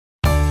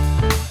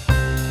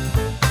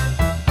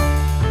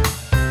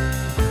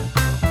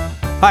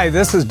Hi,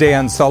 this is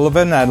Dan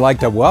Sullivan. I'd like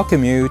to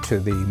welcome you to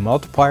the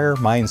Multiplier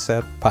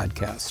Mindset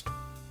Podcast.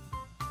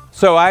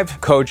 So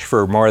I've coached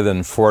for more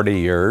than 40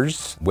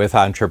 years with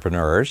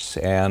entrepreneurs,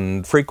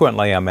 and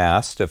frequently I'm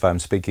asked if I'm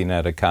speaking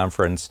at a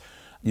conference,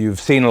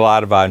 you've seen a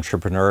lot of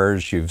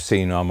entrepreneurs, you've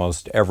seen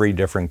almost every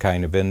different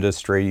kind of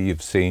industry,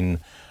 you've seen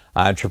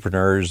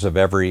entrepreneurs of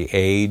every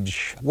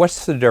age.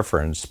 What's the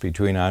difference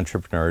between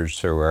entrepreneurs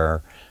who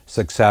are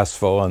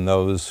successful and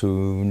those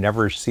who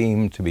never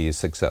seem to be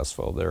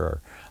successful?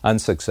 They're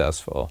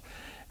unsuccessful.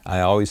 I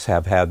always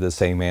have had the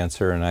same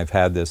answer, and I've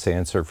had this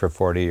answer for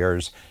 40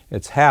 years.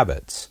 It's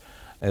habits.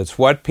 It's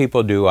what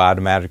people do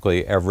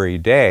automatically every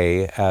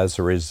day as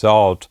a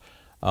result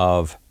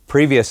of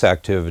previous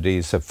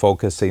activities of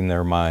focusing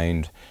their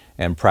mind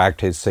and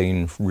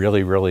practicing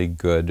really, really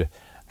good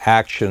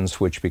actions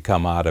which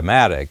become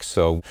automatic.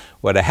 So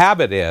what a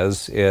habit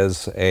is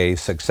a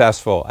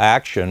successful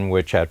action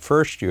which at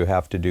first you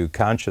have to do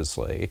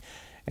consciously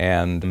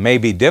and may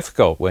be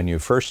difficult when you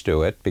first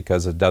do it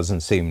because it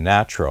doesn't seem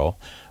natural.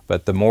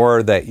 But the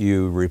more that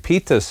you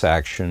repeat this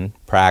action,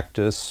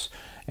 practice,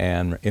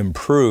 and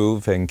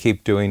improve and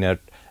keep doing it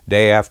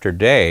day after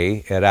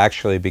day, it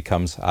actually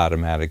becomes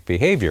automatic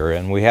behavior.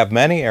 And we have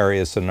many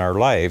areas in our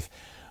life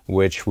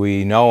which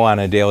we know on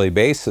a daily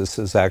basis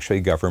is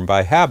actually governed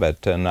by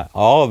habit. And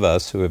all of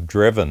us who have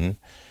driven,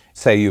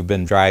 say you've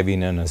been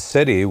driving in a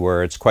city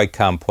where it's quite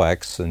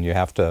complex and you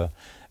have to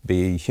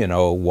be,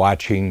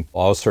 watching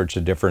all sorts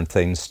of different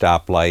things,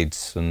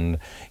 stoplights and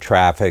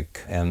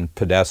traffic and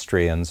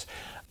pedestrians.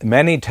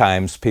 Many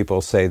times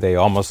people say they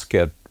almost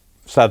get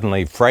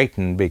suddenly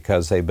frightened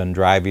because they've been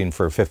driving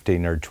for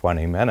 15 or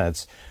 20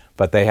 minutes,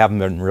 but they haven't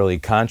been really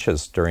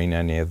conscious during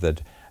any of the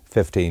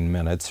 15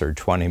 minutes or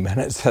 20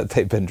 minutes that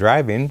they've been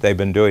driving. They've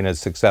been doing it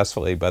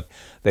successfully, but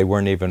they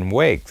weren't even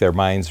awake. Their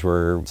minds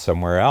were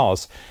somewhere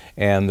else.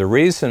 And the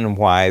reason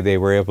why they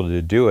were able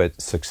to do it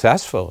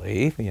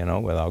successfully,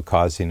 without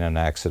causing an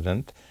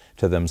accident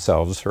to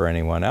themselves or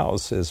anyone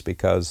else, is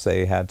because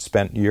they had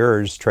spent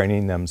years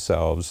training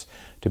themselves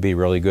to be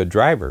really good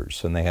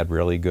drivers. And they had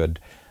really good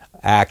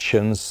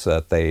actions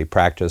that they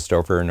practiced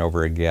over and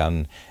over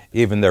again.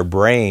 Even their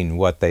brain,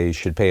 what they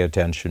should pay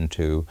attention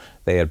to,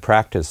 they had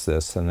practiced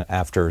this, and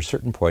after a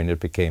certain point it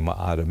became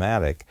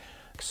automatic.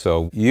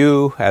 So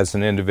you as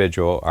an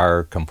individual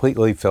are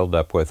completely filled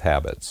up with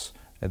habits.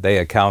 They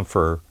account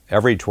for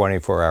every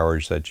 24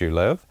 hours that you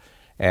live,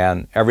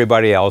 and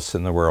everybody else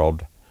in the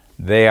world,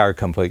 they are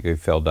completely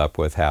filled up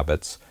with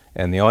habits.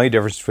 And the only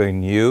difference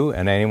between you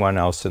and anyone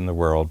else in the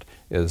world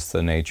is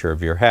the nature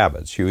of your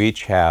habits. You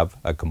each have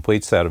a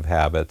complete set of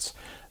habits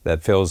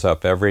that fills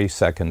up every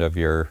second of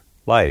your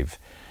life.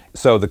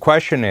 So the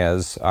question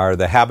is, are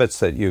the habits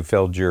that you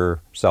filled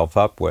yourself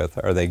up with,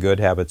 are they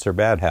good habits or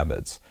bad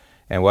habits?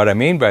 And what I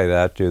mean by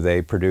that, do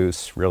they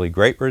produce really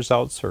great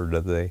results or do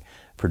they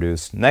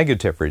produce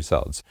negative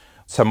results?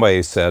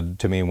 Somebody said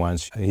to me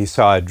once, he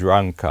saw a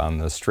drunk on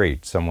the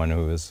street, someone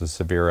who was a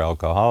severe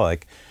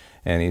alcoholic,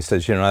 and he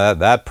says,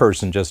 that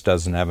person just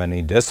doesn't have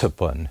any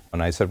discipline.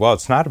 And I said, well,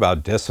 it's not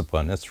about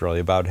discipline, it's really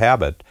about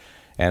habit.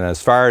 And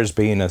as far as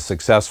being a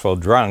successful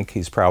drunk,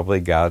 he's probably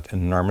got an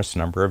enormous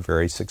number of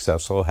very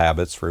successful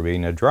habits for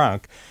being a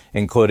drunk,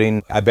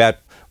 including, I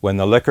bet, when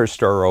the liquor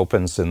store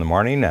opens in the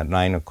morning at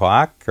 9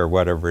 o'clock or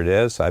whatever it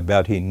is, I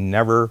bet he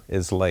never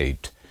is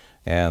late.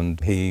 And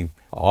he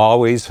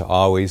always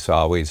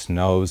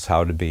knows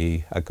how to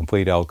be a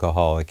complete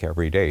alcoholic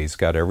every day. He's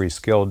got every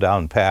skill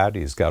down pat.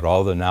 He's got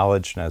all the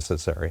knowledge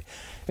necessary.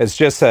 It's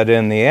just that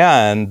in the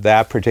end,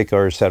 that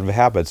particular set of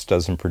habits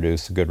doesn't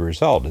produce a good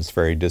result. It's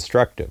very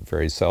destructive,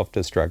 very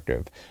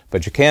self-destructive.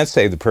 But you can't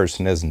say the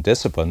person isn't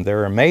disciplined.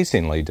 They're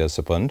amazingly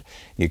disciplined.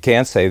 You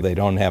can't say they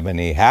don't have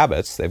any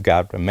habits. They've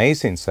got an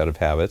amazing set of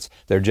habits.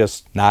 They're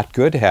just not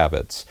good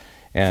habits.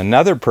 And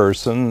another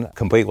person,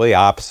 completely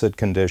opposite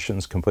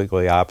conditions,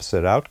 completely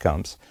opposite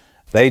outcomes,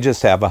 they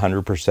just have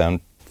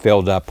 100%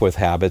 filled up with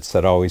habits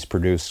that always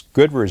produce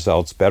good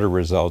results, better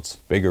results,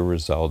 bigger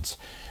results.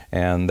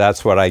 And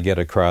that's what I get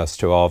across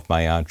to all of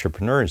my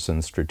entrepreneurs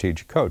in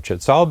Strategic Coach.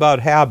 It's all about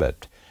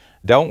habit.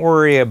 Don't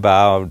worry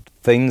about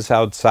things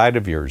outside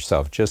of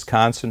yourself. Just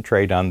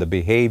concentrate on the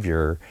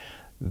behavior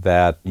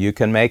that you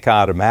can make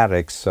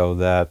automatic so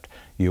that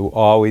you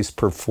always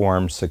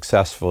perform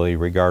successfully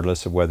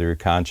regardless of whether you're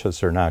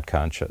conscious or not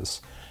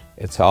conscious.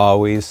 It's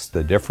always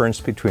the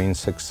difference between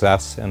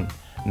success and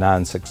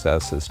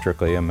non-success is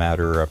strictly a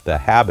matter of the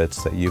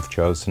habits that you've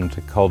chosen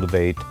to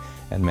cultivate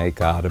and make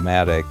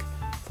automatic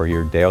for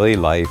your daily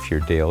life,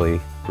 your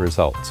daily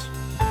results.